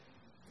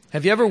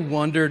Have you ever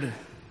wondered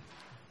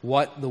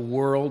what the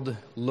world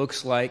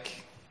looks like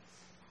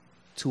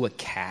to a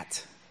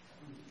cat?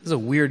 This is a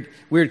weird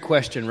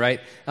question,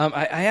 right?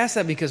 I asked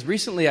that because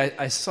recently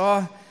I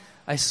saw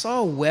a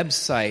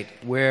website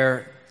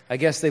where I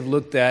guess they've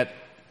looked at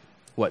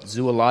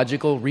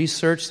zoological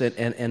research,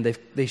 and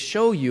they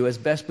show you, as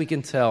best we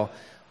can tell,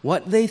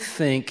 what they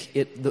think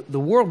the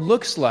world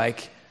looks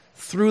like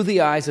through the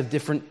eyes of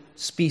different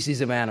species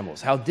of animals,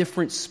 how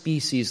different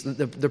species,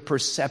 the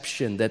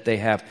perception that they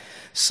have.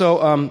 So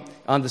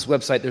on this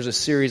website, there's a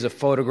series of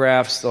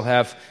photographs. They'll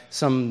have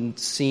some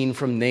scene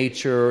from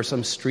nature or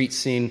some street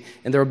scene,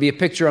 and there will be a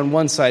picture on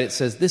one side. It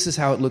says, this is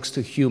how it looks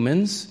to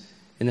humans,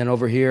 and then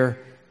over here,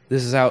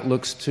 this is how it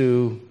looks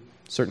to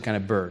a certain kind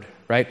of bird,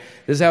 right?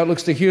 This is how it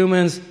looks to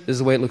humans. This is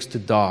the way it looks to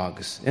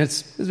dogs. And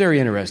it's very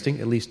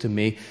interesting, at least to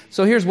me.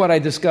 So here's what I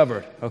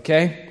discovered,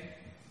 okay?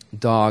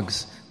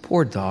 Dogs,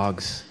 poor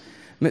dogs.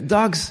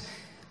 Dogs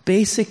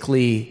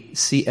basically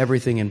see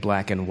everything in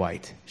black and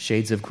white,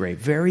 shades of gray,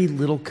 very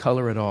little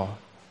color at all.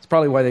 It's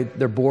probably why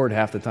they're bored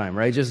half the time,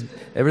 right? Just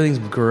everything's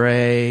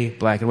gray,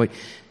 black and white.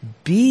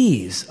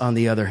 Bees, on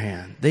the other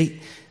hand,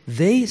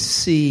 they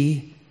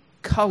see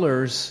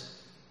colors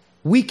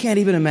we can't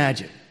even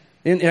imagine.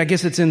 And I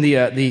guess it's in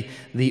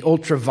the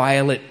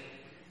ultraviolet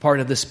part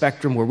of the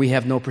spectrum where we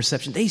have no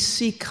perception. They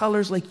see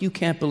colors like you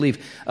can't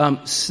believe.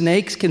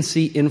 Snakes can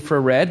see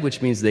infrared,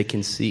 which means they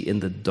can see in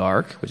the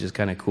dark, which is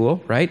kind of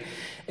cool, right?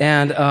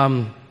 And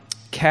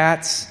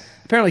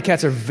apparently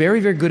cats are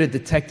very, very good at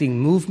detecting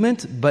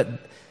movement, but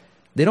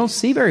they don't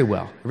see very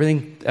well.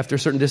 Everything after a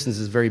certain distance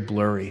is very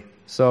blurry.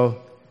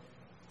 So,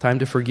 time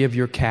to forgive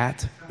your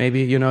cat.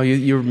 Maybe,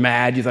 you're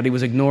mad, you thought he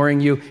was ignoring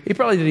you. He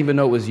probably didn't even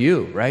know it was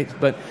you, right?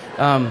 But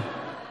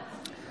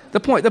the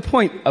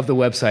point of the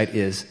website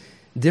is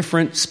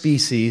different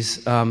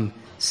species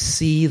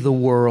see the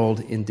world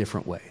in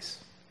different ways.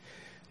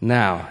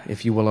 Now,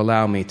 if you will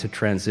allow me to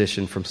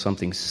transition from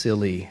something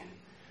silly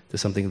to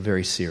something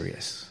very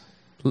serious,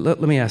 let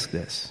me ask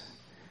this.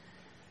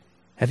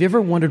 Have you ever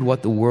wondered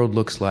what the world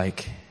looks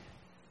like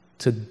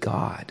to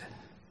God?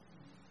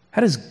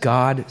 How does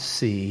God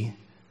see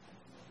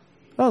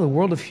the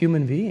world of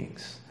human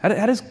beings? How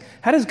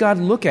does God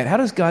look at it? How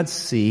does God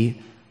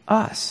see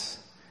us?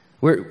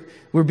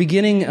 We're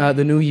beginning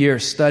the new year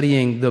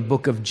studying the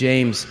book of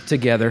James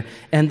together,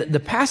 and the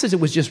passage that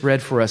was just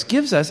read for us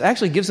gives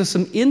us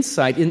some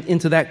insight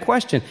into that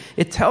question.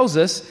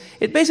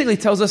 It basically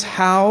tells us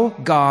how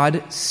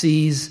God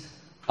sees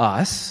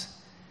us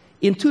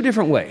in two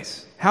different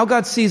ways. How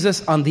God sees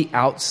us on the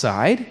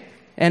outside,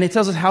 and it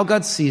tells us how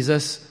God sees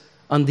us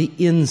on the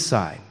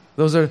inside.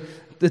 Those are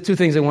the two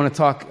things I want to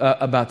talk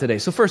about today.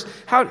 So first,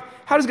 how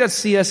does God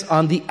see us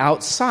on the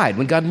outside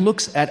when God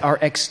looks at our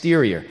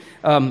exterior?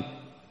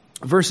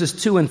 Verses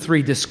 2 and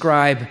 3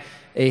 describe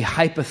a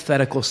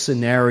hypothetical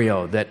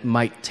scenario that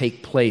might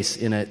take place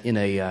in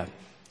a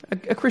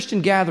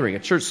Christian gathering, a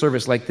church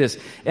service like this.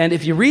 And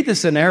if you read the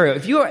scenario,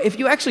 if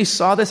you actually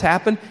saw this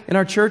happen in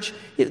our church,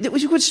 it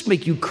would just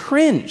make you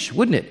cringe,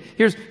 wouldn't it?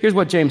 Here's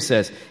what James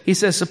says. He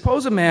says,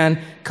 suppose a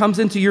man comes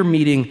into your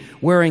meeting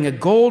wearing a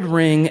gold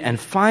ring and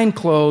fine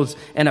clothes,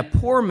 and a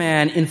poor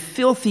man in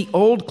filthy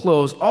old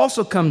clothes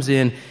also comes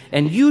in,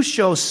 and you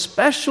show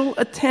special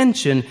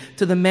attention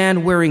to the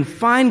man wearing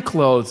fine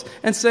clothes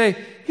and say,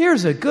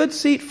 here's a good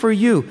seat for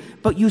you.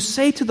 But you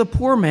say to the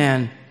poor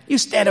man, you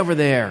stand over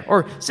there,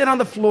 or sit on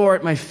the floor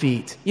at my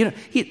feet.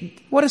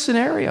 What a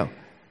scenario.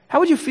 How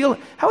would you feel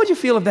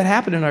if that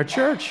happened in our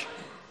church?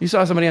 You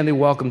saw somebody on the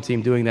welcome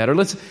team doing that. Or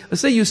let's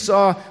say you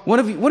saw one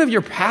of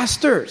your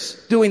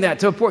pastors doing that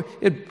to a poor,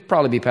 it'd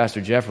probably be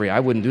Pastor Jeffrey. I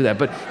wouldn't do that.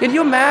 But can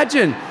you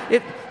imagine?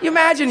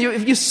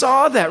 If you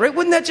saw that, right?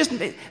 Wouldn't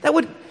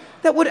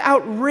that would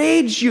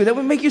outrage you. That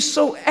would make you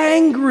so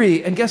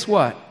angry. And guess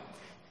what?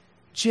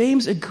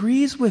 James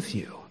agrees with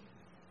you.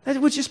 That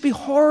would just be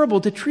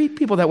horrible to treat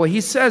people that way.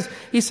 He says,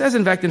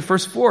 in fact, in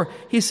verse 4,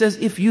 he says,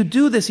 if you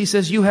do this, he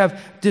says, you have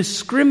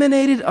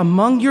discriminated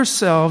among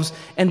yourselves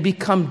and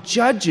become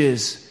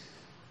judges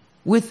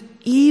with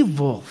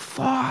evil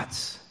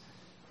thoughts.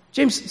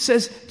 James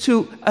says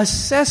to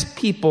assess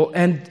people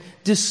and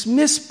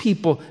dismiss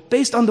people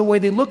based on the way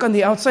they look on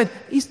the outside.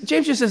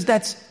 James just says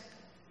that's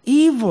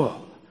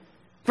evil.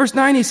 Verse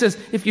 9, he says,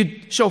 if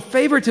you show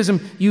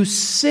favoritism, you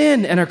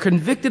sin and are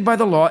convicted by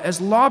the law as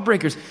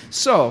lawbreakers.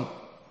 So,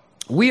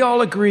 we all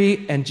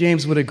agree, and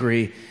James would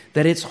agree,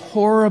 that it's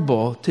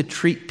horrible to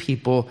treat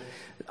people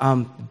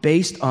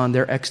based on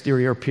their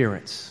exterior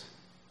appearance.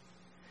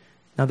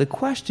 Now, the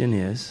question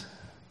is,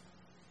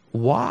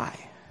 why?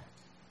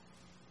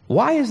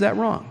 Why is that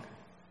wrong?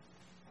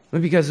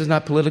 Maybe because it's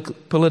not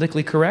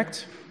politically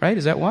correct, right?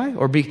 Is that why?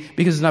 Or because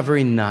it's not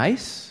very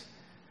nice?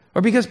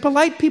 Or because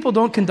polite people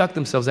don't conduct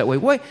themselves that way?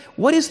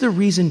 What is the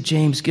reason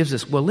James gives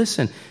us? Well,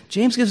 listen,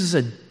 James gives us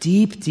a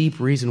deep, deep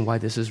reason why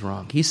this is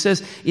wrong. He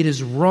says it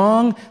is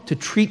wrong to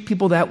treat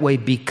people that way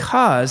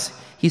because,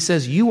 he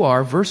says, you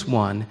are, verse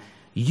 1,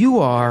 you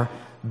are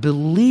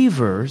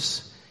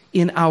believers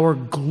in our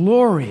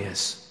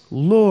glorious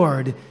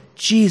Lord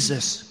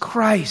Jesus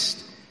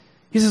Christ.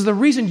 He says, the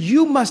reason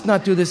you must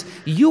not do this,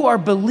 you are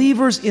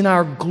believers in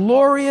our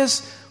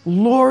glorious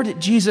Lord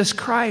Jesus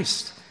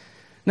Christ.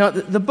 Now,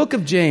 the book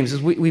of James,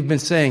 as we've been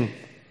saying,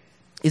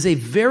 is a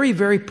very,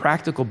 very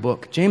practical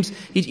book. James,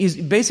 he's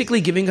basically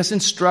giving us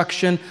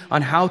instruction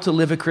on how to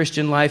live a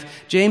Christian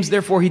life. James,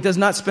 therefore, he does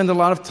not spend a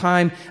lot of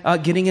time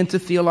getting into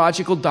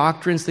theological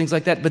doctrines, things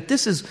like that. But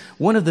this is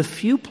one of the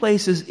few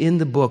places in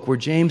the book where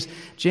James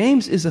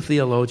is a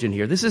theologian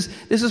here. This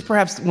is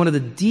perhaps one of the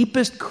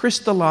deepest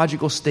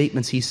Christological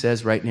statements he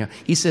says right now.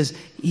 He says,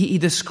 he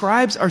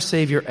describes our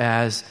Savior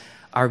as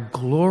our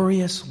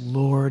glorious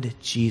Lord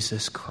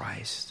Jesus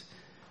Christ.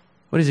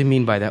 What does he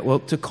mean by that? Well,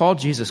 to call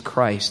Jesus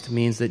Christ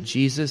means that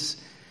Jesus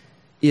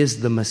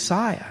is the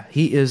Messiah.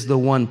 He is the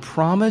one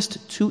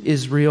promised to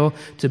Israel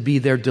to be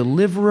their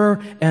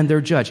deliverer and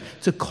their judge.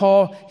 To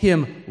call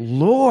him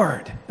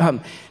Lord,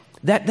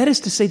 that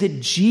is to say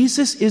that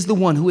Jesus is the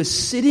one who is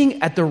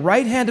sitting at the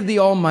right hand of the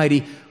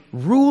Almighty,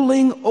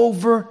 ruling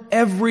over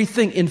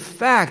everything. In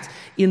fact,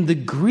 in the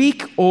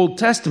Greek Old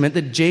Testament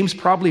that James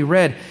probably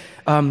read,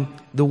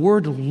 the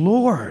word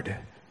Lord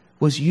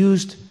was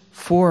used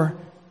for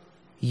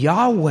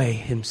Yahweh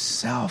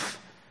himself.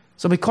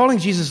 So by calling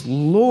Jesus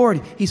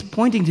Lord, he's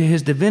pointing to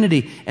his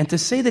divinity. And to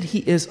say that he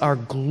is our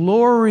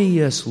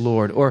glorious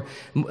Lord, or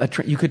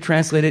you could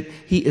translate it,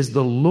 he is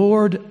the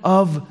Lord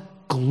of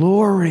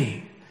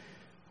glory.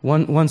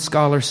 One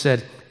scholar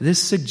said, this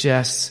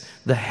suggests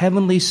the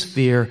heavenly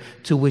sphere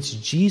to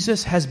which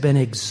Jesus has been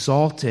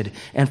exalted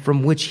and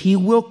from which he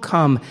will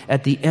come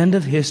at the end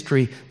of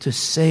history to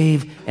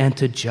save and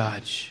to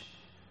judge.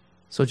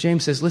 So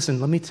James says, listen,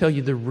 let me tell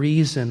you the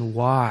reason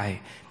why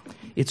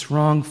it's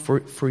wrong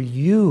for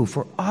you,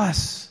 for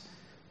us,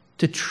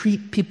 to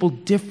treat people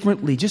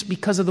differently just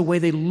because of the way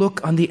they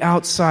look on the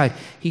outside.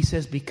 He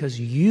says, because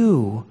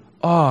you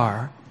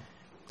are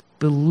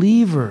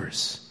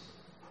believers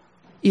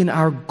in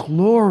our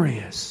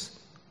glorious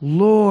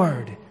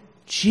Lord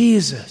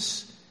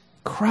Jesus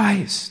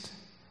Christ.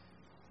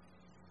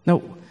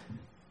 Now,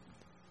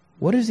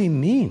 what does he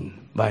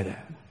mean by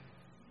that?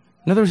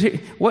 In other words,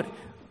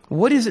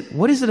 what is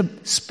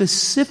it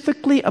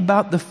specifically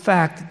about the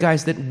fact,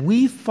 guys, that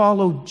we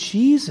follow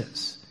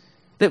Jesus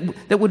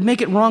that would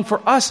make it wrong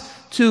for us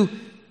to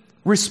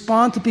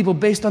respond to people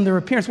based on their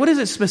appearance? What is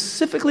it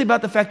specifically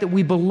about the fact that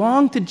we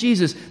belong to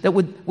Jesus that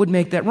would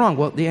make that wrong?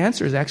 Well, the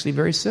answer is actually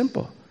very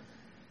simple.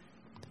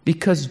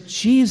 Because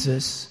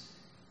Jesus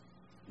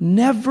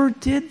never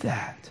did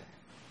that.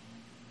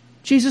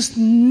 Jesus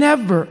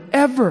never,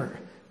 ever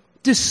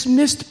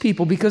dismissed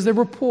people because they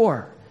were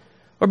poor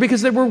or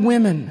because they were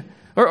women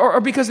or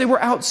because they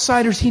were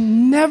outsiders. He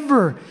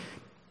never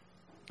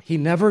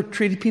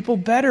treated people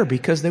better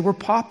because they were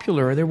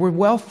popular or they were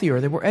wealthy or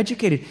they were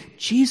educated.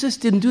 Jesus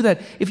didn't do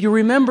that. If you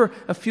remember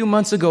a few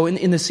months ago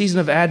in the season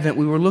of Advent,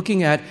 we were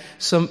looking at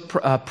some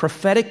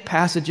prophetic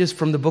passages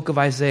from the book of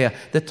Isaiah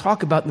that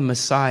talk about the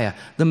Messiah.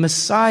 The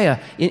Messiah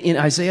in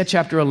Isaiah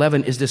chapter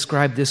 11 is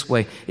described this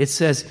way. It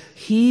says,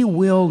 he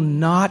will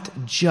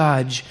not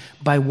judge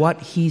by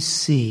what he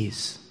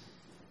sees.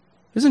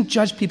 He doesn't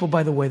judge people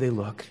by the way they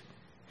look.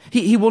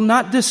 He will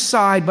not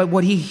decide by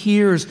what he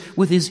hears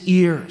with his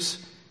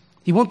ears.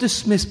 He won't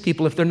dismiss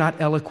people if they're not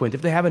eloquent,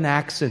 if they have an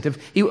accent,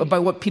 by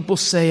what people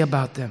say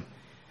about them.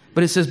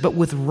 But it says, but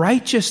with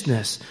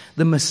righteousness,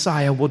 the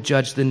Messiah will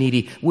judge the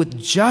needy.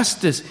 With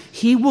justice,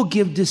 he will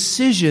give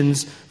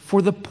decisions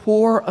for the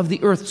poor of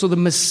the earth. So the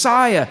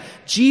Messiah,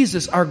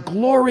 Jesus, our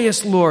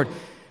glorious Lord,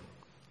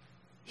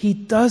 he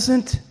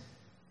doesn't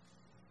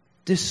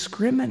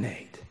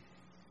discriminate.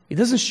 He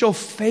doesn't show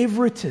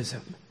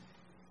favoritism.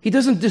 He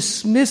doesn't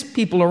dismiss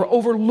people or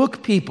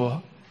overlook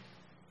people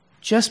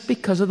just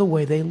because of the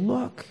way they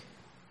look.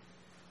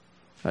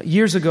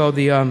 Years ago,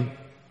 the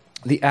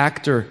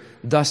actor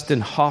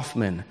Dustin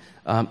Hoffman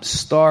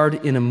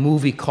starred in a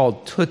movie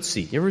called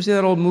Tootsie. You ever see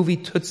that old movie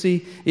Tootsie?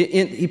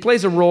 He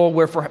plays a role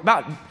where for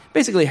about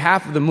basically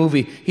half of the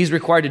movie, he's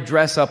required to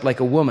dress up like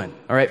a woman.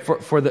 All right,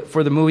 for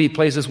the movie, he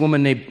plays this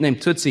woman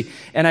named Tootsie.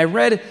 And I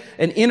read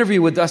an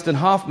interview with Dustin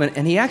Hoffman,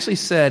 and he actually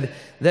said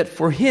that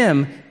for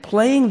him,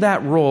 playing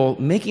that role,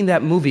 making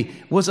that movie,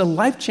 was a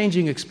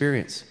life-changing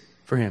experience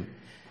for him.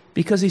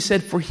 Because he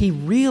said, for he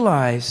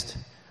realized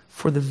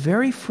for the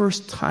very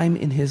first time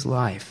in his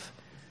life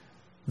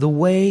the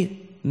way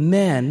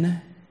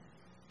men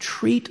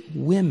treat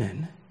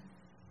women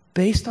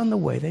based on the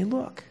way they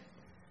look.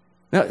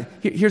 Now,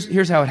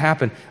 here's how it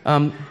happened.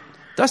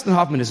 Dustin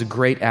Hoffman is a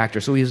great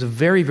actor, so he is a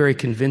very, very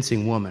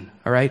convincing woman,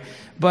 all right?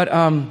 But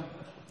how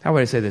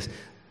would I say this?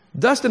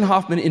 Dustin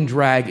Hoffman in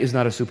drag is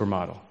not a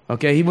supermodel.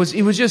 Okay, he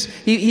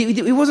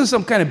wasn't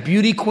some kind of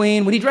beauty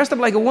queen. When he dressed up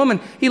like a woman,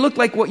 he looked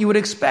like what you would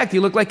expect. He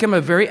looked like him, a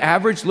very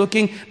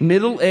average-looking,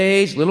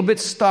 middle-aged, a little bit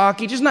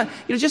stocky, just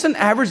an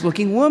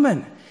average-looking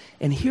woman.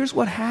 And here's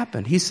what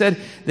happened. He said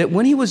that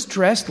when he was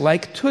dressed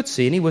like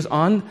Tootsie and he was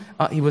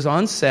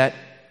on set,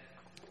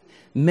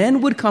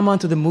 men would come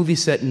onto the movie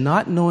set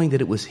not knowing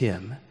that it was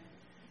him.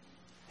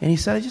 And he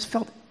said,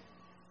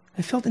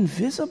 I felt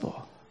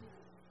invisible.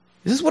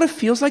 Is this what it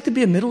feels like to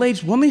be a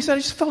middle-aged woman? He said, I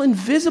just felt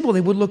invisible.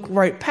 They would look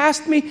right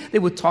past me. They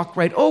would talk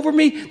right over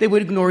me. They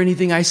would ignore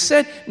anything I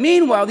said.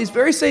 Meanwhile, these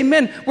very same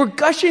men were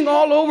gushing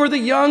all over the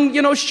young,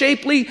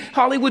 shapely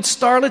Hollywood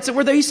starlets that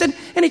were there. He said,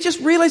 and he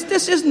just realized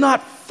this is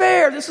not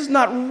fair. This is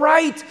not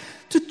right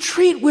to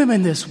treat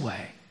women this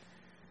way.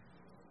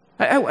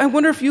 I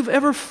wonder if you've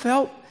ever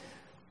felt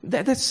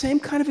that same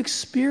kind of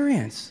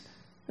experience.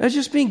 As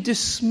just being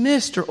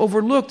dismissed or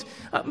overlooked,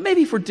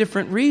 maybe for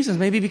different reasons,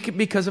 maybe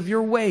because of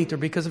your weight or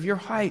because of your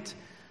height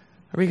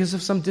or because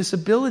of some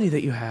disability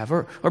that you have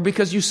or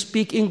because you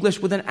speak English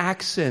with an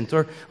accent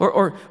or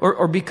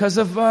because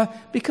of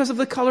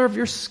the color of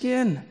your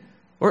skin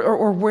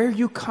or where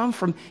you come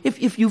from.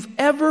 If you've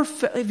ever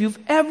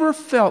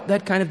felt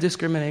that kind of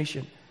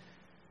discrimination,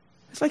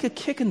 it's like a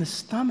kick in the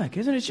stomach,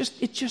 isn't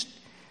it?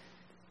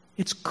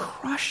 It's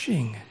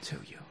crushing to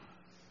you.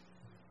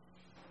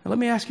 Now, let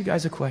me ask you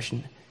guys a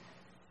question.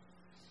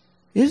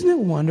 Isn't it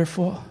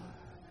wonderful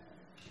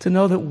to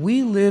know that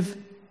we live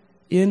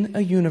in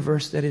a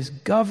universe that is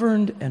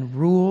governed and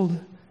ruled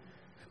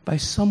by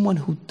someone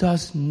who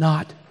does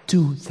not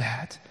do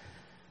that?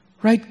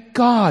 Right?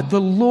 God,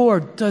 the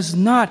Lord, does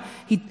not.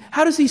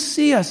 How does He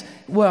see us?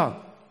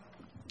 Well,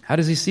 how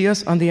does He see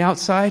us on the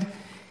outside?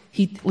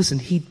 He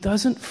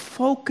doesn't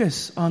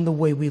focus on the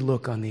way we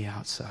look on the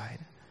outside.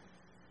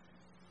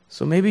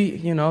 So maybe,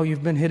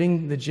 you've been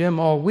hitting the gym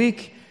all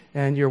week,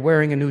 and you're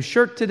wearing a new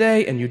shirt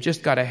today, and you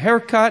just got a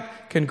haircut.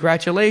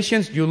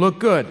 Congratulations, you look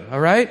good,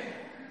 all right?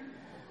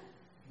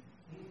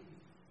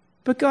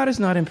 But God is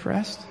not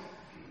impressed.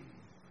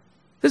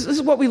 This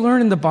is what we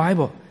learn in the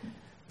Bible.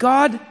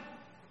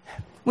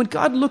 When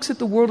God looks at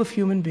the world of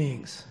human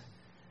beings,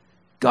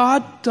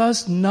 God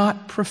does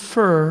not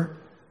prefer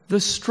the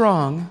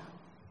strong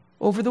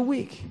over the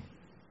weak.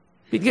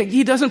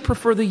 He doesn't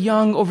prefer the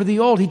young over the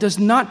old. He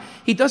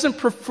doesn't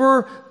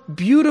prefer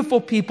beautiful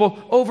people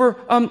over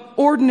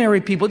ordinary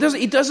people.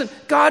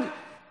 God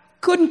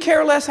couldn't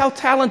care less how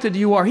talented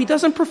you are. He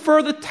doesn't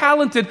prefer the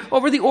talented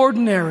over the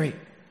ordinary.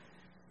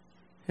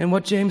 And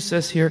what James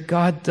says here,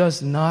 God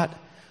does not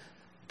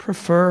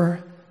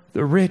prefer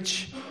the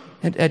rich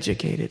and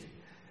educated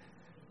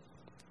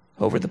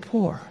over the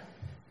poor.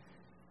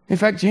 In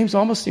fact, James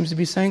almost seems to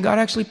be saying God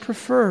actually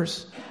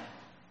prefers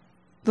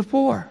the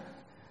poor.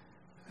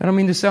 I don't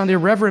mean to sound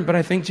irreverent, but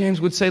I think James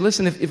would say,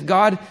 listen, if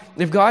God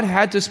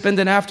had to spend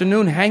an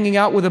afternoon hanging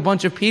out with a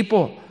bunch of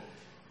people,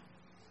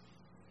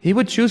 He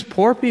would choose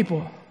poor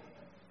people.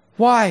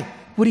 Why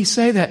would He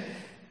say that?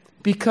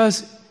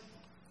 Because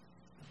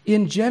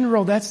in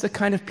general, that's the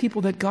kind of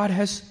people that God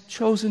has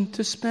chosen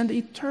to spend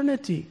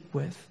eternity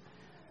with.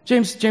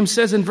 James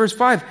says in verse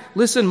 5,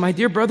 listen, my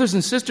dear brothers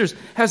and sisters,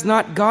 has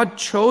not God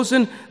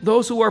chosen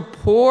those who are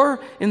poor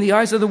in the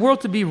eyes of the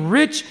world to be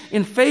rich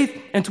in faith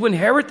and to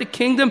inherit the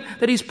kingdom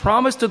that He's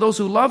promised to those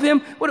who love Him?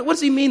 What does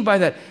He mean by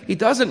that? He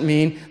doesn't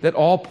mean that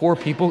all poor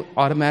people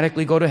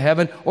automatically go to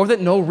heaven or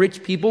that no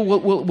rich people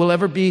will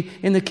ever be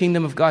in the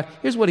kingdom of God.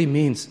 Here's what He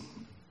means.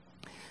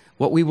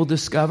 What we will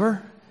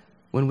discover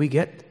when we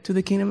get to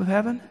the kingdom of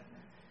heaven,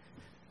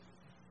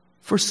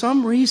 for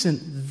some reason,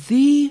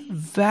 the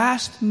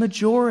vast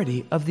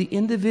majority of the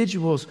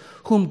individuals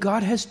whom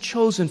God has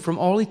chosen from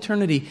all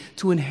eternity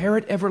to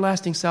inherit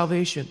everlasting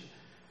salvation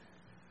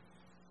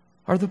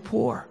are the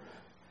poor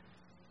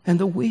and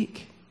the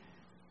weak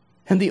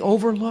and the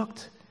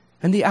overlooked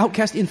and the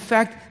outcast. In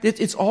fact,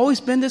 it's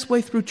always been this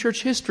way through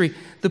church history.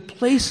 The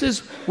places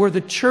where the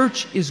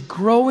church is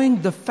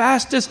growing the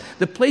fastest,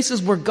 the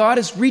places where God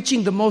is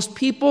reaching the most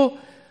people,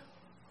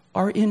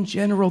 are in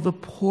general the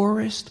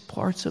poorest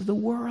parts of the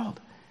world.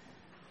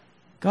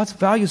 God's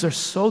values are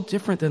so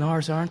different than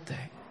ours, aren't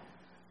they?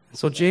 And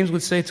so James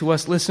would say to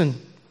us, listen,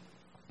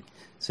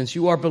 since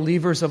you are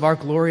believers of our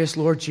glorious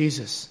Lord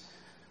Jesus,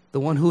 the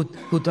one who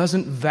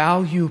doesn't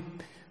value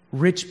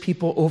rich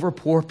people over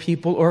poor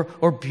people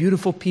or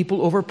beautiful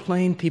people over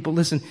plain people,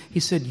 listen, he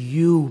said,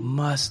 you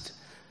must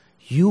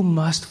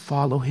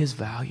follow His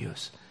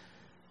values.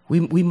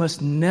 We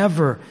must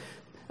never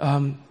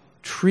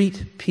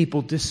treat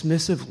people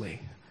dismissively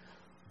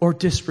or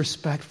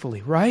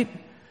disrespectfully, right?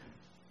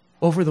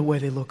 Over the way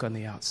they look on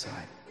the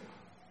outside.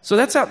 So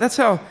that's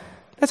how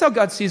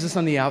God sees us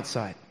on the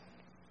outside.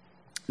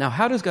 Now,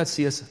 how does God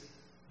see us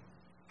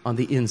on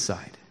the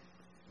inside?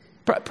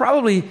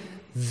 Probably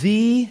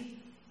the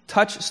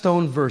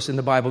touchstone verse in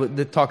the Bible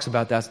that talks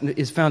about that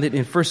is found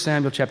in 1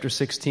 Samuel chapter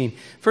 16.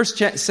 1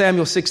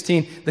 Samuel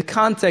 16, the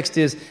context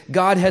is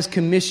God has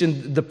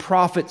commissioned the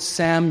prophet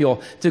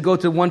Samuel to go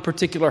to one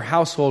particular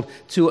household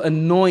to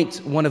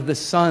anoint one of the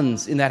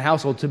sons in that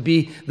household to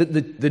be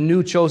the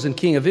new chosen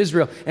king of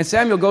Israel. And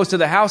Samuel goes to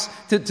the house,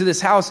 to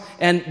this house,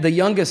 and the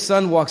youngest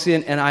son walks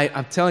in, and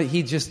I'm telling you,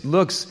 he just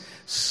looks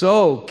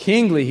so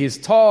kingly. He's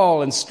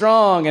tall and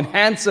strong and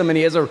handsome, and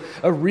he has a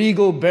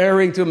regal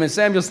bearing to him. And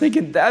Samuel's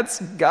thinking, that's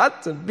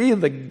got to be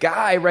the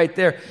guy right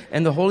there.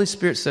 And the Holy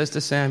Spirit says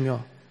to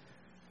Samuel,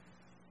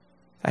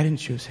 I didn't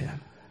choose him.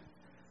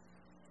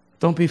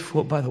 Don't be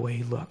fooled by the way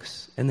he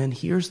looks. And then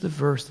here's the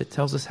verse that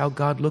tells us how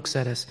God looks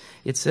at us.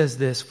 It says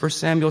this, 1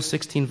 Samuel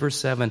 16, verse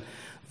 7,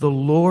 The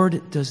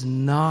Lord does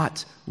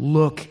not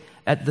look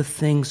at the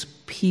things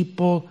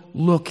people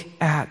look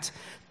at.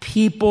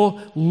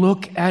 People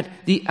look at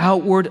the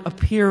outward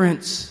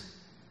appearance.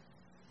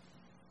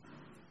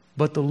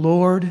 But the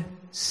Lord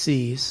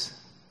sees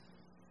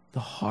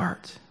the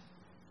heart.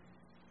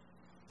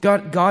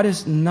 God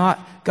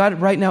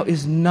right now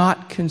is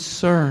not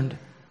concerned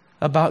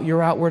about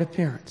your outward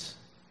appearance.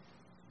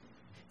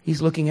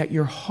 He's looking at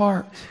your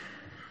heart.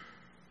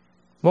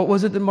 What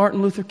was it that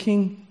Martin Luther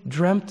King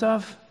dreamt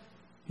of?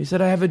 He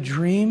said, I have a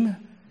dream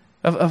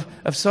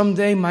of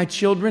someday my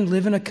children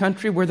live in a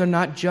country where they're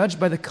not judged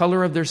by the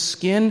color of their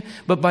skin,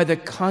 but by the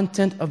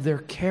content of their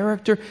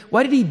character.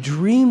 Why did he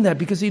dream that?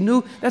 Because he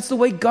knew that's the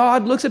way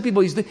God looks at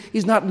people.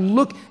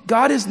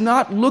 God is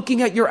not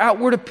looking at your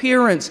outward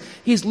appearance.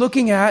 He's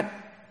looking at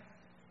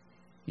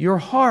your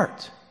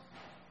heart.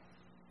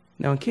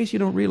 Now, in case you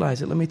don't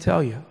realize it, let me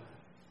tell you.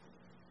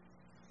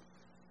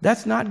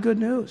 That's not good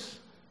news.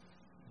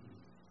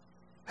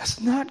 That's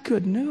not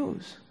good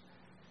news.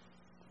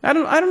 I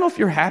don't know if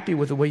you're happy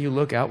with the way you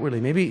look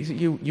outwardly. Maybe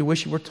you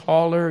wish you were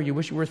taller, you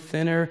wish you were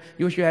thinner,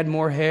 you wish you had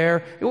more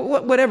hair,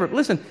 whatever.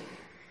 Listen,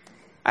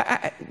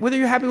 whether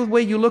you're happy with the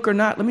way you look or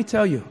not, let me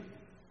tell you,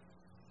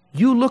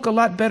 you look a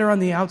lot better on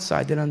the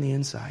outside than on the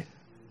inside.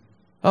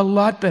 A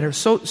lot better.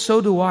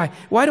 So do I.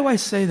 Why do I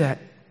say that?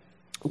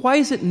 Why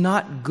is it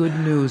not good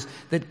news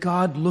that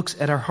God looks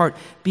at our heart?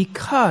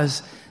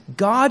 Because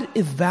God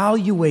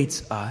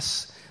evaluates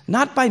us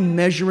not by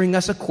measuring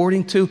us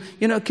according to,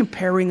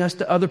 comparing us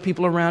to other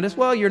people around us.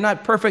 Well, you're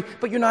not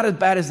perfect, but you're not as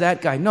bad as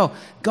that guy. No,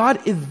 God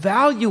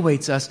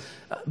evaluates us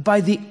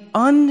by the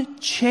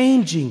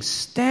unchanging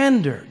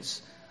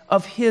standards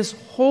of His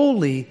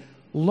holy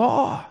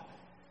law.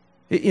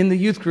 In the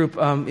youth group,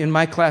 in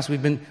my class,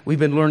 we've been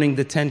learning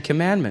the 10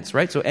 Commandments,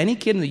 right? So any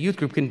kid in the youth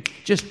group can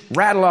just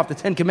rattle off the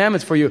 10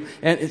 Commandments for you,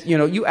 and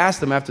you ask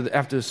them after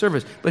the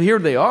service. But here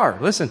they are.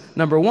 Listen,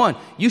 number 1,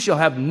 you shall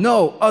have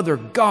no other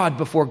God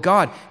before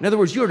God. In other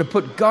words, you are to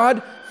put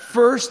God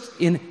first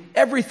in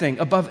everything,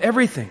 above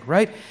everything,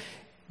 right?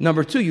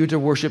 Number 2, you're to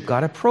worship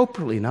God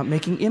appropriately, not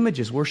making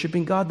images,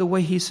 worshiping God the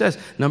way He says.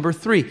 Number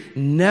 3,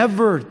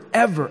 never,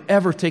 ever,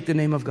 ever take the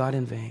name of God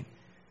in vain.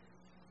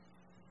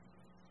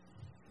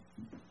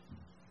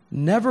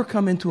 Never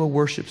come into a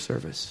worship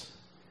service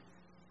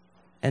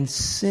and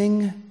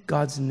sing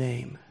God's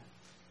name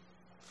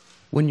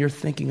when you're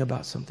thinking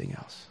about something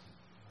else.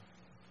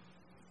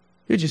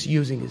 You're just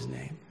using His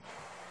name.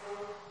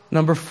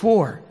 Number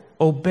 4,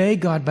 obey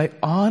God by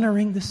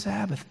honoring the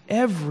Sabbath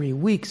every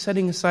week,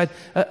 setting aside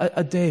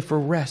a day for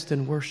rest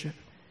and worship.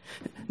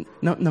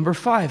 Number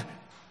 5,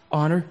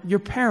 honor your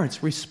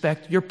parents,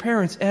 respect your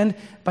parents, and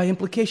by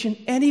implication,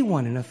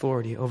 anyone in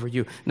authority over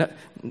you. Now,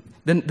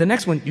 the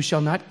next one, you shall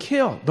not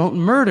kill, don't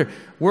murder,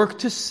 work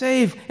to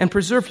save and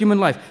preserve human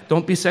life.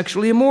 Don't be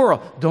sexually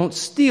immoral, don't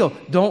steal,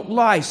 don't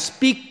lie,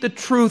 speak the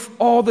truth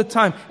all the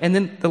time. And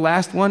then the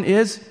last one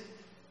is,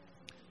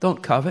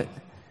 don't covet.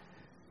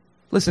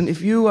 Listen,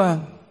 if you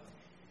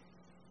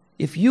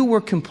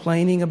were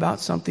complaining about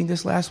something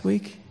this last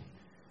week,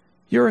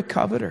 you're a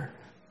coveter.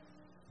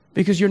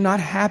 Because you're not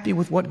happy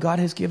with what God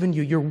has given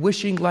you. You're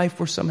wishing life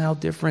were somehow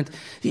different.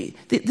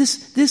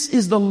 This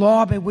is the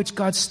law by which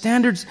God's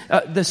standards,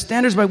 the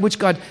standards by which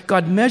God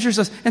measures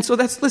us. And so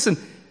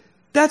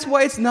that's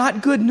why it's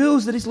not good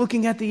news that He's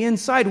looking at the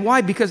inside. Why?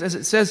 Because as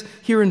it says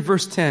here in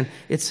verse 10,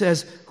 it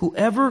says,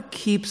 whoever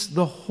keeps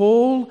the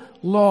whole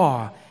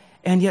law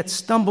and yet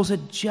stumbles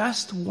at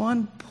just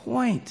one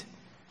point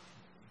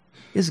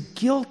is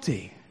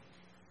guilty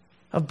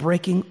of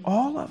breaking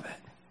all of it.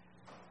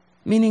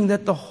 Meaning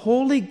that the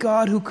holy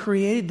God who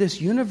created this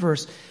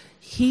universe,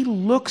 He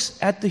looks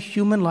at the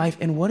human life,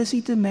 and what does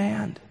He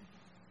demand?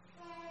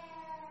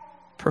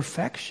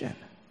 Perfection.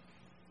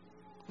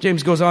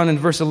 James goes on in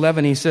verse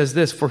 11, he says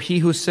this, for he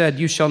who said,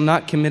 you shall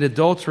not commit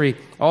adultery,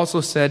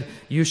 also said,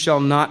 you shall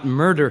not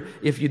murder.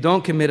 If you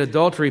don't commit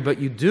adultery, but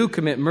you do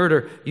commit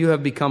murder, you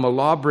have become a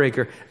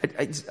lawbreaker.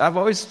 I've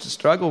always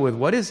struggled with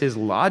what is his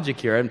logic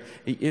here.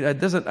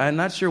 I'm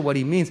not sure what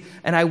he means.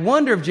 And I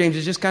wonder if James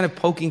is just kind of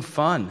poking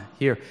fun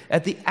here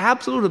at the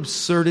absolute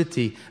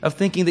absurdity of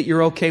thinking that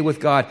you're okay with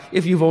God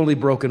if you've only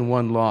broken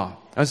one law.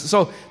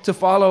 So to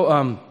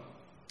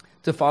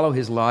follow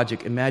his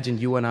logic, imagine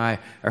you and I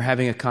are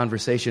having a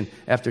conversation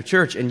after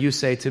church and you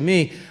say to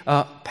me,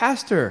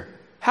 Pastor,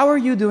 how are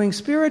you doing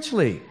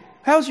spiritually?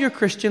 How's your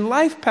Christian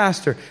life,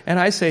 Pastor? And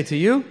I say to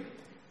you,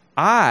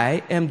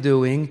 I am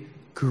doing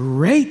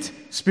great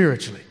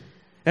spiritually.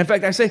 In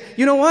fact, I say,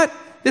 you know what?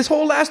 This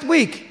whole last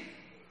week,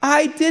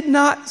 I did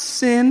not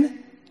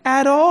sin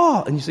at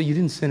all. And you say, you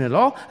didn't sin at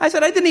all? I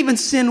said, I didn't even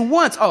sin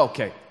once. Oh,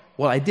 okay.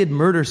 Well, I did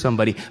murder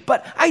somebody,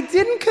 but I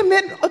didn't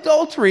commit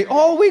adultery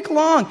all week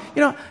long.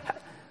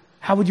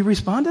 How would you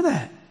respond to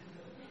that?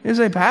 You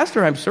say,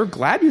 Pastor, I'm so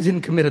glad you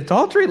didn't commit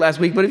adultery last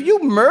week, but if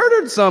you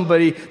murdered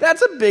somebody,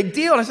 that's a big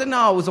deal. And I said,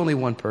 no, it was only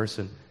one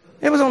person.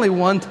 It was only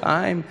one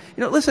time.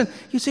 Listen,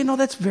 you say, no,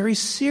 that's very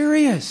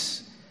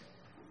serious.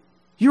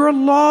 You're a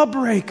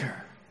lawbreaker.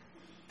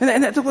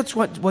 And that's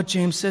what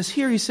James says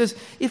here. He says,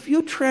 if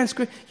you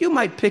transgress, you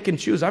might pick and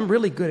choose. I'm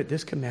really good at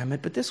this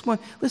commandment, but this one,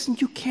 listen,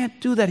 you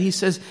can't do that. He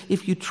says,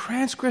 if you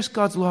transgress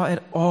God's law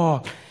at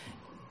all,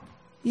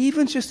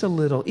 even just a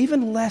little,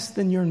 even less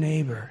than your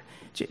neighbor,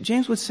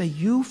 James would say,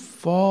 you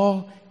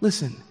fall.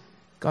 Listen,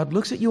 God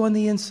looks at you on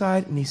the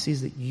inside and he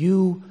sees that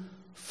you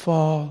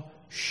fall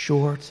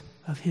short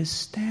of his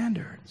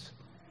standards.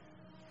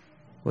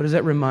 What does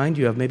that remind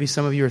you of? Maybe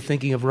some of you are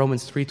thinking of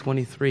Romans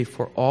 3:23,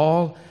 for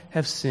all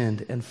have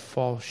sinned and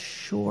fall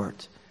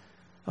short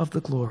of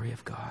the glory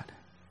of God.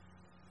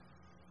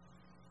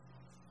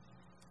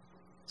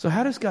 So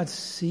how does God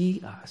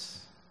see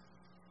us?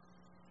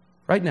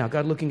 Right now,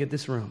 God looking at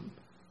this room.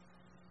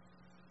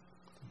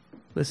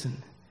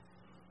 Listen,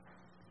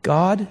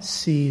 God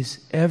sees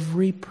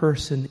every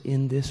person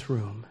in this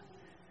room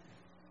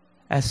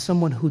as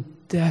someone who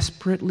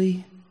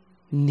desperately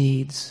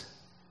needs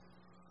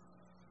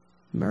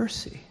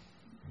mercy.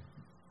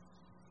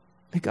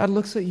 And God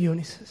looks at you and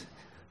he says,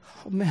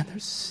 oh man,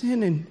 there's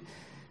sin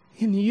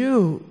in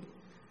you.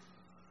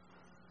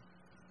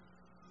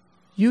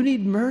 You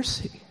need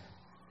mercy.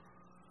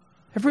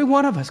 Every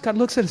one of us, God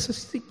looks at us and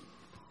says,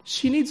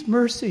 she needs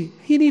mercy.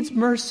 He needs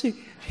mercy.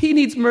 He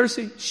needs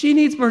mercy. She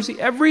needs mercy.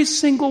 Every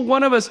single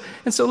one of us.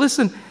 And so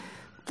listen,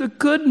 the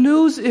good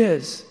news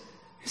is,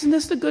 isn't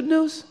this the good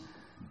news?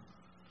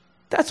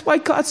 That's why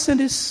God sent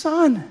his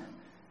Son.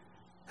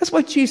 That's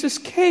why Jesus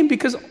came,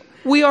 because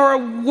we are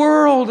a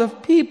world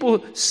of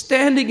people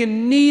standing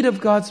in need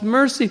of God's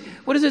mercy.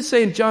 What does it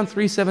say in John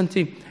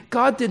 3:17?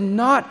 God did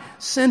not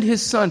send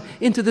his Son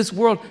into this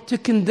world to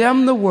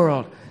condemn the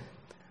world,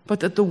 but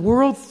that the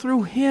world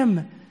through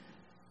him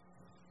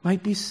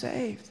might be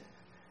saved.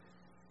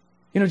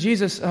 You know,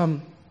 Jesus,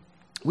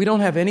 we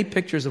don't have any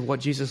pictures of what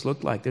Jesus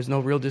looked like. There's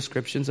no real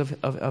descriptions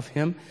of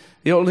him.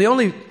 The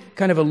only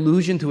kind of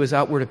allusion to his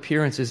outward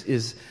appearance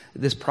is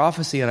this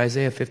prophecy in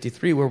Isaiah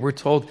 53, where we're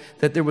told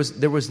that there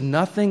was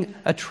nothing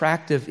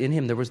attractive in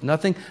him. There was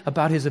nothing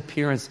about his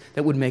appearance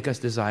that would make us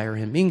desire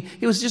him. Meaning,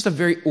 he was just a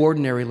very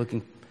ordinary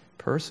looking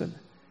person.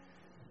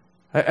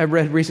 I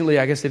read recently,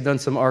 I guess they've done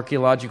some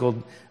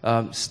archaeological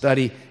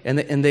study, and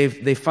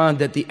they found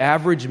that the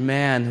average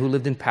man who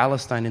lived in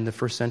Palestine in the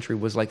first century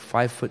was like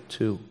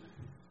 5'2".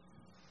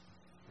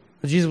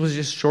 Jesus was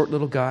just a short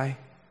little guy,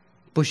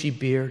 bushy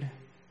beard,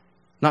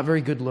 not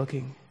very good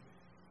looking.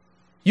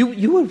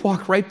 You would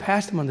walk right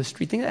past him on the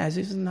street thinking, this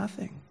is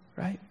nothing,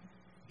 right?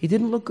 He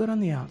didn't look good on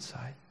the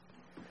outside.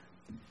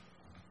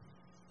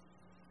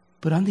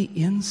 But on the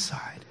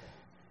inside,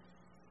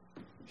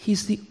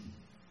 he's the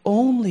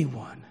only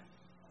one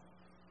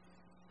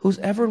who's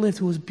ever lived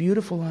who was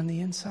beautiful on the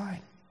inside.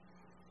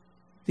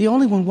 The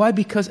only one. Why?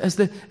 Because as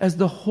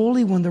the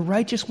Holy One, the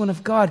righteous one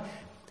of God,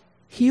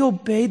 he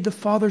obeyed the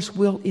Father's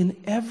will in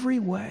every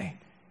way.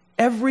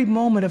 Every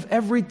moment of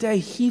every day,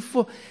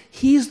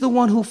 he's the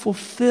one who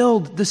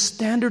fulfilled the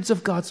standards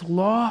of God's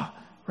law,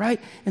 right?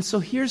 And so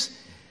here's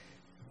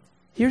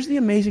the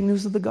amazing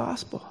news of the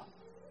gospel.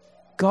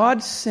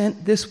 God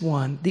sent this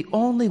one, the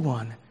only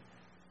one,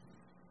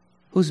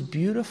 who's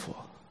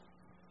beautiful,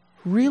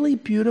 really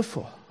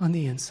beautiful on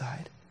the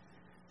inside,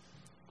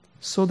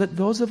 so that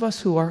those of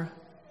us who are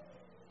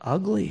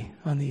ugly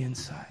on the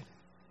inside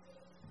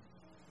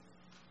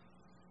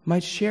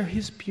might share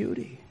his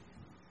beauty.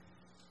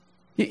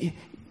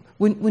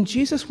 When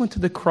Jesus went to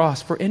the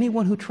cross, for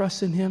anyone who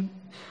trusts in him,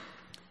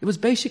 it was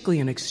basically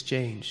an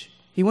exchange.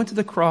 He went to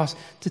the cross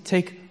to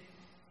take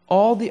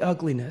all of the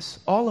ugliness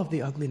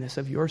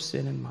of your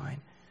sin and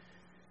mine,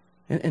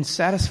 and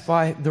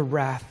satisfy the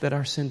wrath that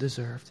our sin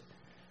deserved,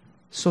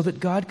 so that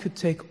God could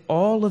take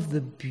all of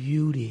the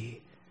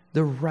beauty,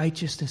 the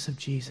righteousness of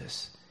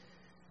Jesus,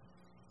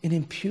 and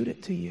impute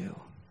it to you.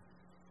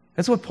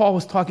 That's what Paul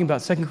was talking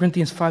about, 2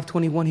 Corinthians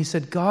 5:21. He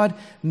said, God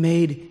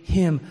made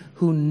him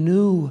who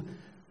knew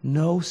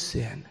no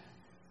sin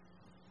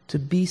to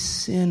be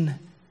sin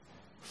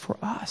for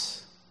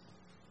us,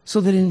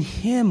 so that in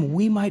him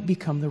we might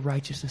become the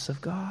righteousness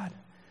of God.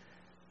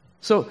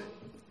 So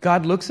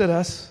God looks at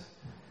us.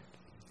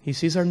 He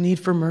sees our need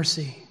for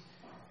mercy.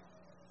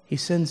 He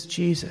sends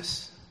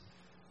Jesus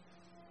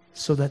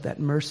so that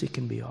mercy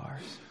can be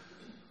ours.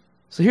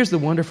 So here's the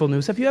wonderful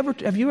news. Have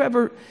you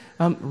ever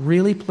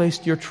really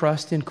placed your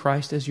trust in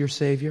Christ as your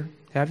Savior?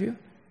 Have you?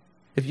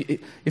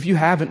 If you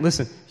haven't,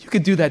 listen, you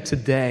could do that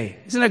today.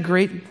 Isn't that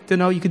great to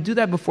know? You could do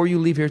that before you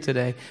leave here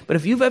today. But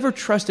if you've ever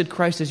trusted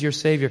Christ as your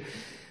Savior,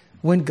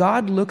 when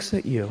God looks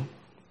at you,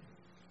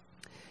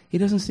 he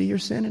doesn't see your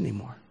sin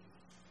anymore.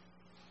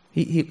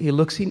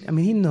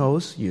 He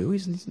knows you.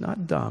 He's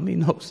not dumb. He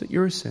knows that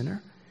you're a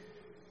sinner.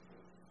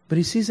 But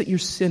he sees that your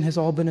sin has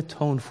all been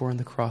atoned for in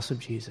the cross of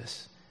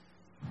Jesus.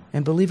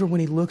 And believer, when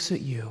he looks at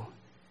you,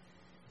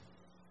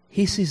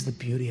 he sees the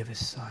beauty of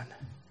his Son.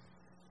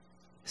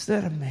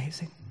 Isn't that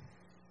amazing?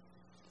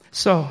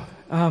 So,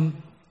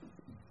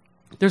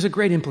 there's a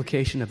great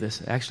implication of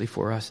this actually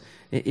for us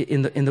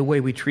in the way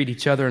we treat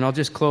each other. And I'll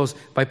just close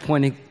by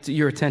pointing to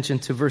your attention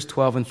to verse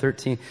 12 and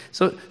 13.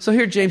 So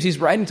here James, he's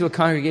writing to a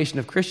congregation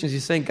of Christians.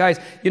 He's saying, guys,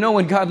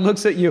 when God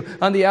looks at you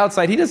on the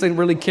outside, he doesn't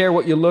really care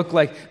what you look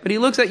like, but he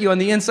looks at you on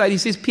the inside. He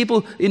sees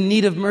people in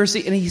need of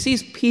mercy, and he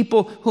sees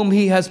people whom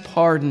he has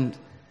pardoned.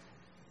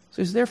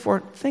 So he says,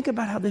 therefore, think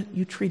about how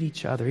you treat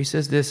each other. He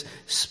says this,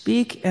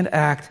 speak and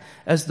act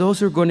as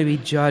those who are going to be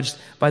judged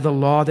by the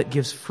law that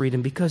gives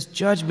freedom, because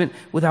judgment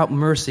without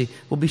mercy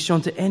will be shown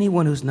to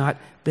anyone who's not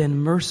been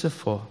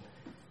merciful.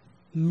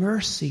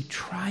 Mercy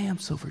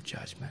triumphs over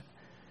judgment.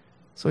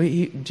 So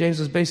James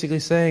was basically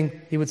saying,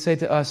 he would say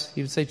to us,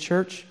 he would say,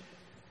 church,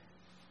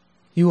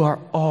 you are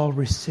all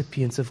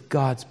recipients of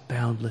God's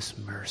boundless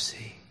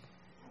mercy.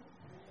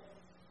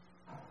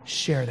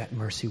 Share that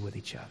mercy with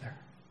each other.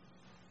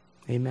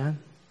 Amen?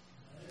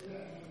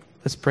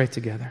 Let's pray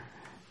together.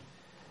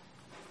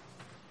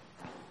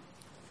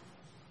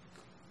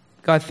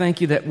 God,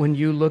 thank you that when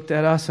you looked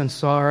at us and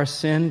saw our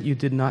sin, you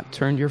did not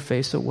turn your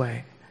face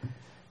away.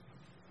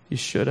 You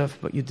should have,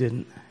 but you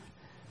didn't.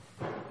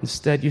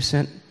 Instead, you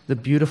sent the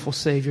beautiful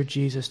Savior,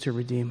 Jesus, to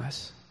redeem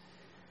us.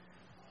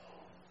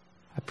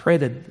 I pray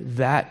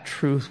that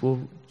truth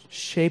will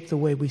shape the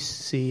way we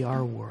see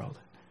our world,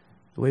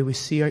 the way we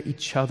see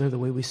each other, the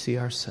way we see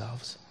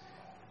ourselves.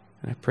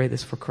 And I pray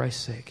this for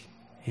Christ's sake.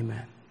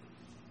 Amen.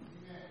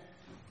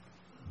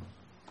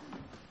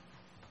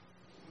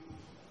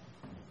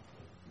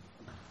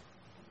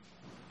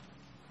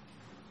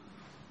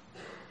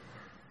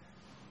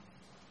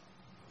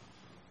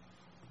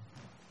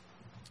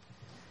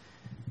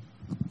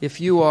 If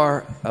you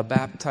are a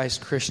baptized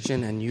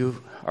Christian and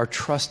you are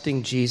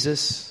trusting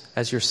Jesus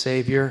as your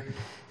Savior,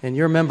 and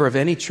you're a member of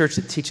any church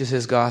that teaches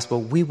His gospel,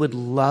 we would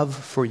love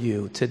for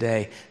you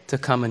today to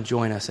come and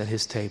join us at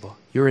His table.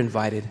 You're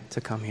invited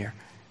to come here.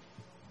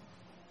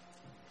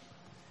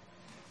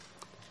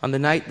 On the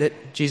night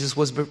that Jesus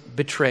was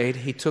betrayed,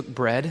 He took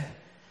bread,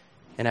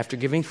 and after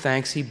giving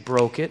thanks, He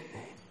broke it,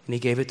 and He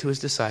gave it to His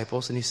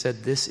disciples, and He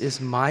said, "This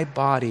is my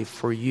body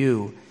for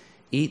you.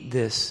 Eat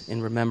this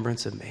in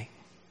remembrance of me."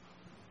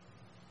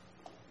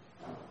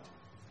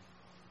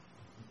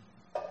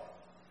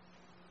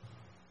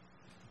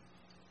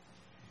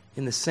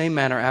 In the same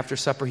manner, after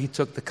supper, He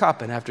took the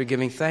cup, and after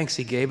giving thanks,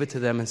 He gave it to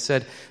them and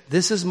said,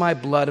 "This is my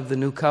blood of the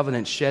new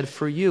covenant, shed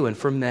for you and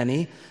for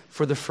many,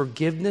 for the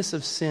forgiveness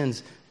of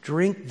sins.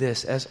 Drink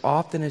this as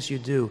often as you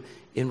do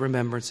in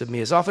remembrance of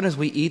me." As often as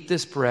we eat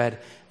this bread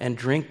and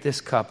drink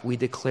this cup, we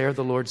declare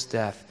the Lord's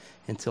death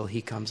until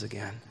He comes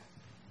again.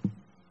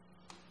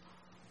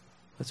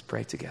 Let's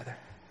pray together.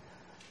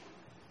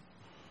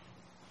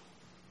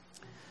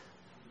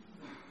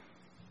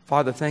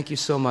 Father, thank you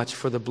so much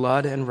for the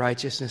blood and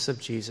righteousness of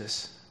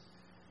Jesus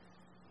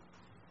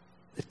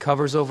that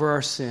covers over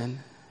our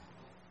sin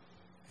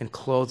and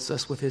clothes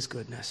us with His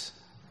goodness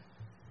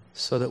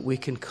so that we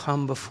can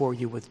come before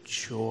you with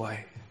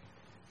joy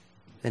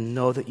and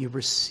know that you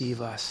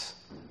receive us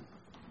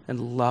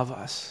and love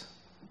us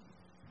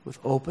with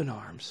open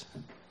arms.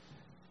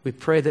 We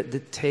pray that the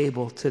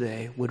table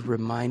today would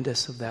remind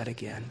us of that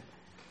again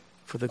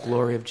for the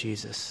glory of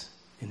Jesus.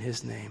 In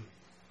His name,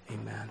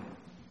 amen.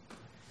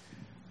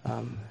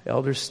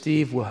 Elder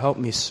Steve will help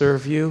me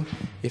serve you.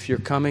 If you're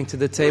coming to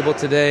the table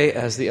today,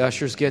 as the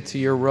ushers get to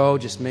your row,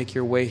 just make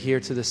your way here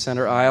to the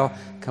center aisle.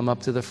 Come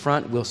up to the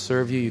front. We'll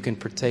serve you. You can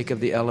partake of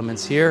the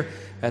elements here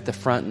at the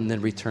front and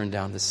then return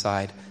down the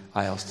side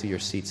aisles to your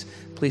seats.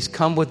 Please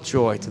come with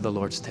joy to the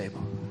Lord's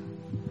table.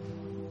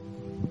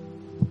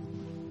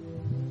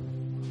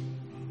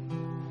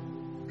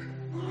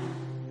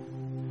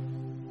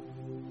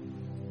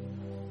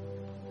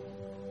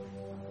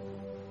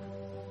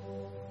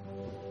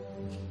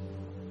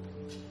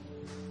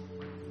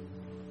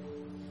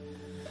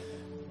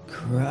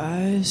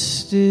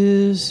 Christ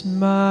is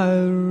my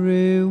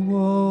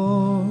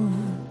reward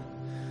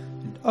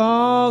and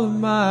all of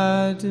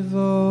my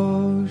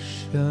devotion.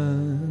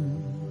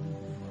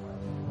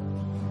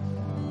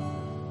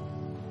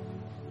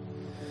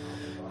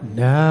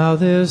 Now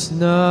there's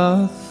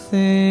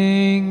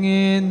nothing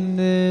in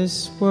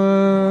this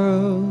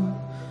world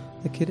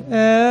that could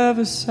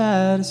ever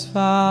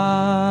satisfy.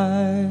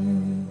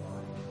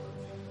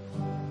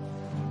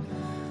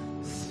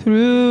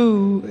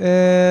 Through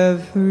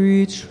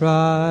every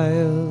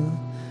trial,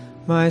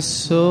 my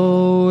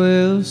soul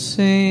will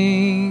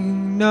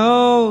sing,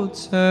 no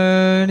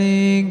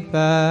turning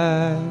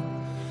back.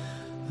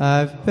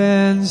 I've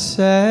been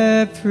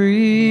set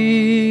free,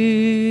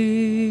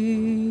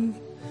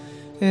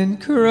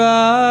 and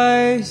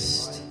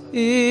Christ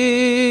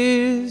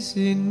is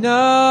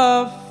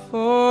enough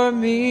for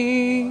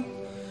me.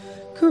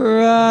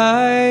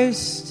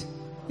 Christ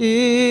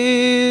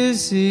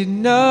is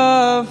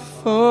enough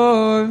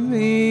for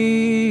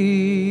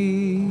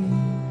me,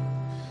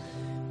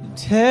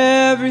 and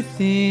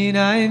everything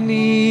I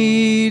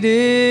need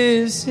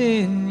is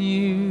in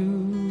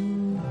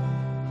you.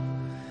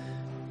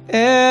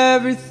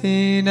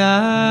 Everything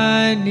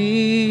I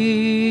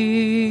need,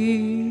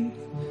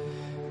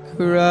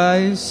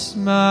 Christ,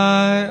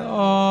 my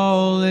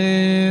all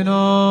in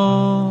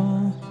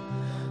all,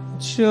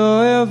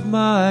 joy of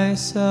my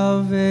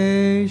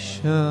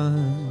salvation.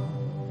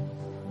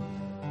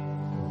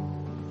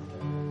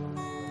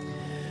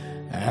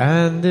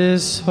 And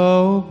this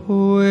hope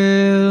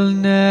will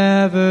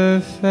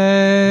never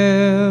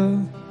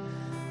fail.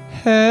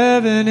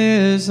 Heaven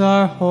is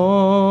our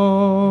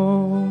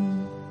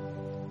home.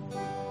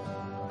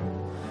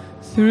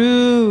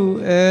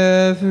 Through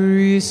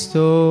every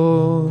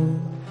storm,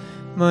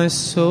 my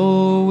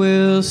soul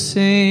will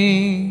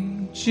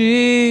sing,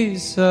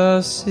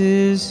 Jesus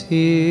is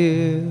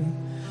here.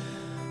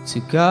 To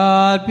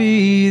God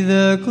be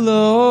the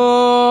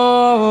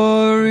glory,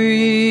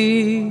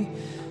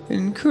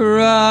 and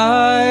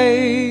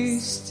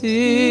Christ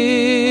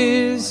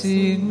is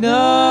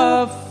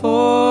enough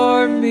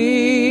for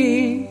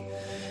me.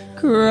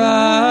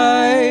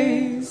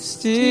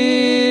 Christ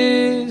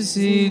is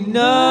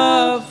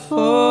enough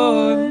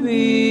for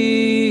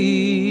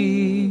me.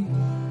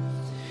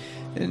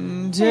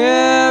 And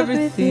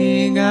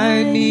everything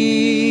I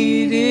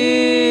need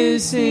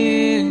is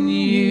in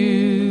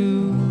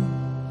you.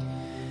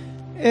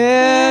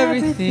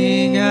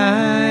 Everything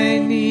I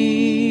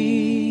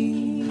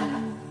need.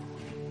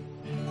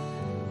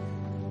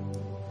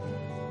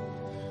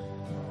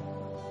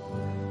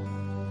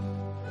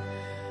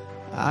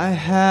 I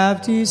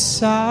have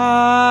decided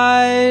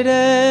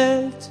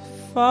to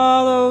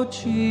follow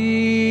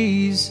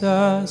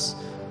Jesus.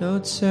 No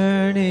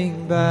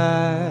turning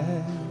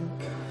back.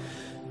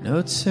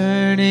 No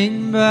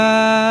turning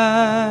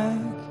back.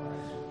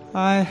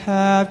 I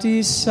have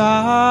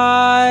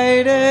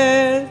decided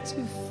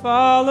to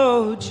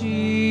follow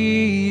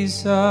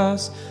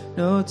Jesus.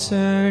 No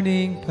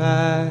turning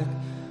back.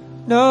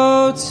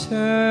 No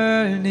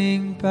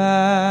turning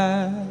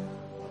back.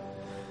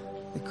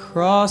 The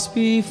cross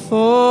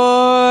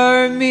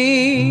before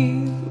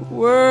me, the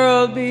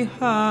world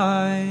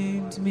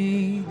behind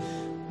me.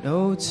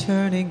 No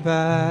turning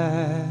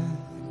back.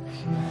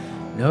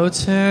 No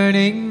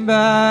turning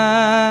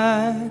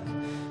back.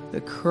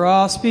 The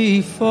cross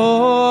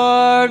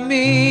before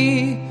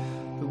me,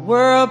 the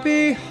world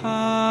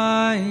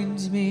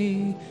behind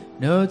me.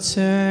 No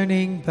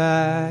turning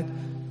back.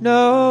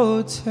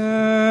 No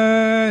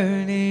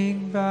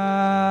turning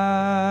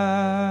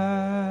back.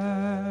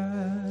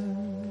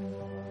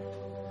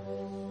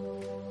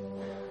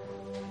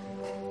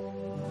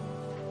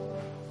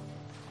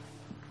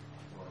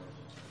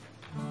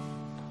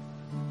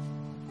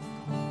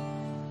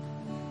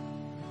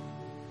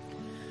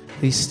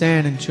 Please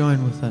stand and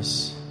join with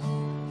us.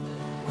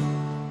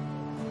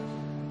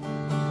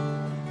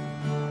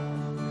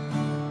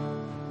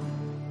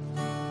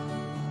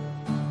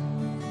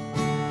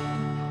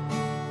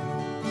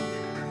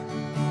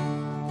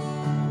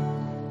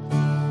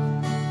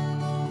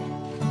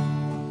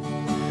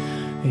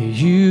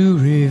 You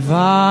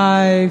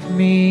revive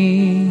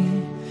me,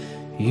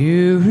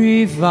 you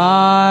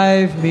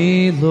revive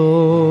me,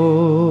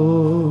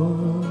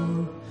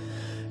 Lord,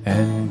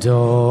 and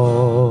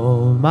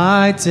all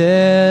my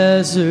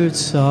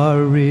deserts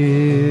are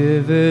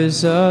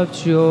rivers of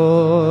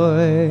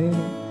joy.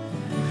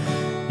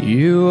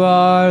 You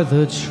are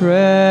the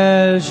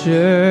treasure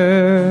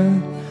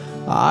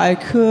I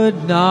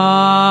could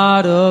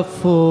not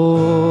afford,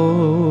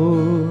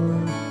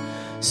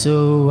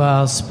 so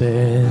I'll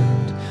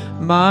spend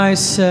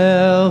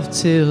myself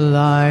till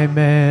I'm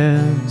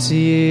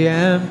empty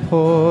and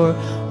poor,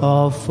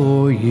 all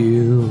for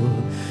you.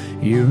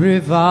 You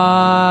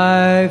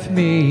revive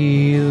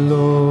me,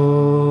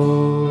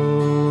 Lord.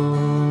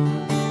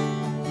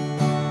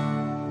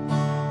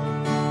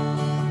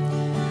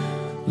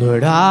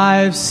 Lord,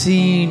 I've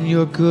seen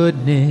your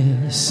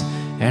goodness,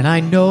 and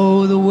I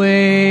know the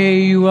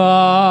way you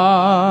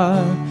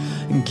are.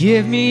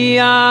 Give me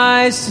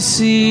eyes to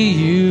see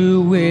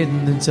you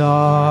in the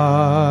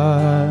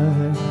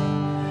dark,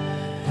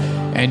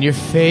 and your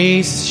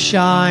face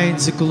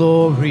shines a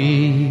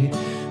glory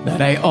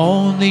that I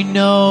only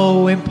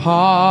know in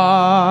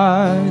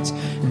part.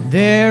 And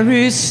there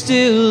is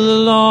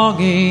still a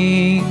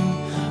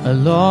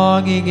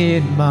longing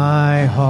in my heart.